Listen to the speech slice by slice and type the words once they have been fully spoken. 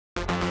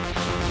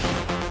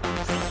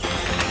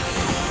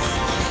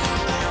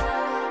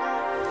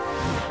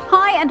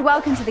and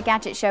welcome to the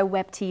Gadget Show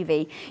Web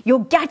TV,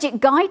 your gadget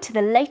guide to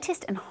the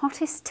latest and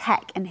hottest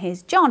tech. And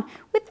here's John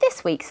with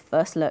this week's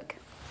first look.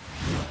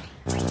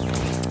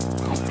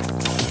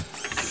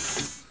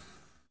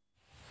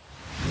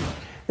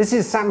 This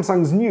is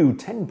Samsung's new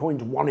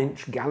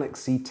 10.1-inch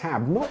Galaxy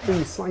Tab, not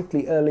the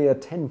slightly earlier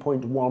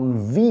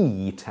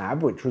 10.1V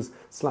Tab, which was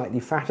slightly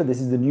fatter. This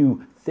is the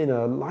new,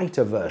 thinner,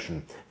 lighter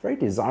version. Very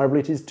desirable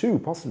it is too,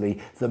 possibly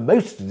the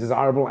most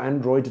desirable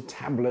Android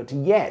tablet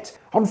yet.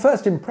 On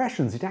first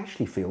impressions, it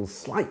actually feels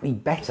slightly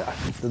better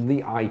than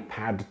the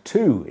iPad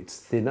 2. It's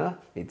thinner,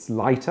 it's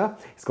lighter,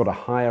 it's got a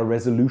higher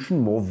resolution,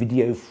 more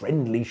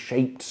video-friendly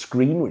shaped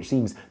screen, which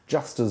seems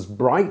just as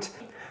bright.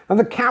 And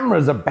the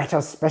cameras are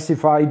better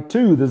specified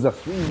too. There's a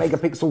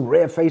 3-megapixel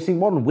rear-facing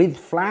one with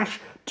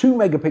flash,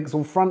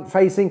 2-megapixel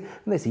front-facing,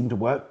 and they seem to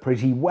work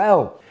pretty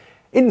well.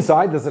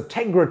 Inside, there's a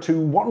Tegra 2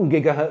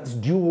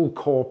 1GHz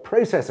dual-core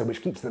processor,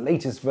 which keeps the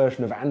latest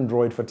version of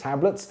Android for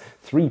tablets,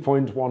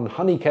 3.1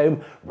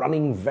 Honeycomb,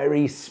 running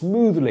very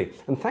smoothly.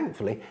 And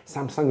thankfully,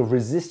 Samsung have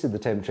resisted the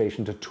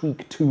temptation to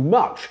tweak too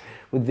much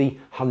with the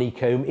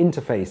Honeycomb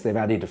interface. They've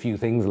added a few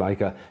things like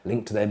a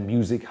link to their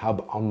Music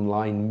Hub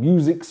online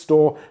music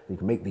store. You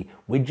can make the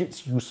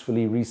widgets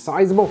usefully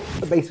resizable,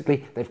 but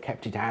basically they've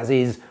kept it as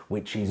is,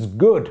 which is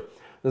good.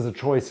 There's a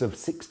choice of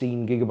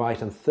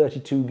 16GB and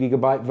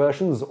 32GB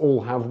versions,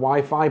 all have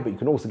Wi-Fi, but you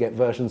can also get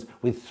versions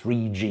with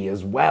 3G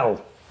as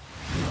well.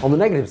 On the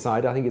negative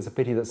side, I think it's a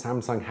pity that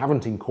Samsung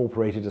haven't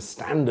incorporated a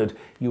standard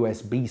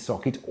USB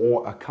socket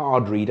or a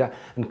card reader,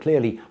 and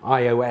clearly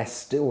iOS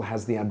still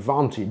has the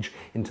advantage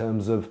in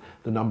terms of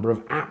the number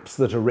of apps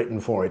that are written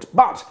for it.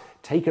 But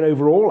taken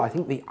overall, I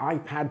think the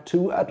iPad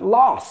 2 at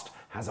last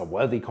has a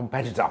worthy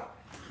competitor.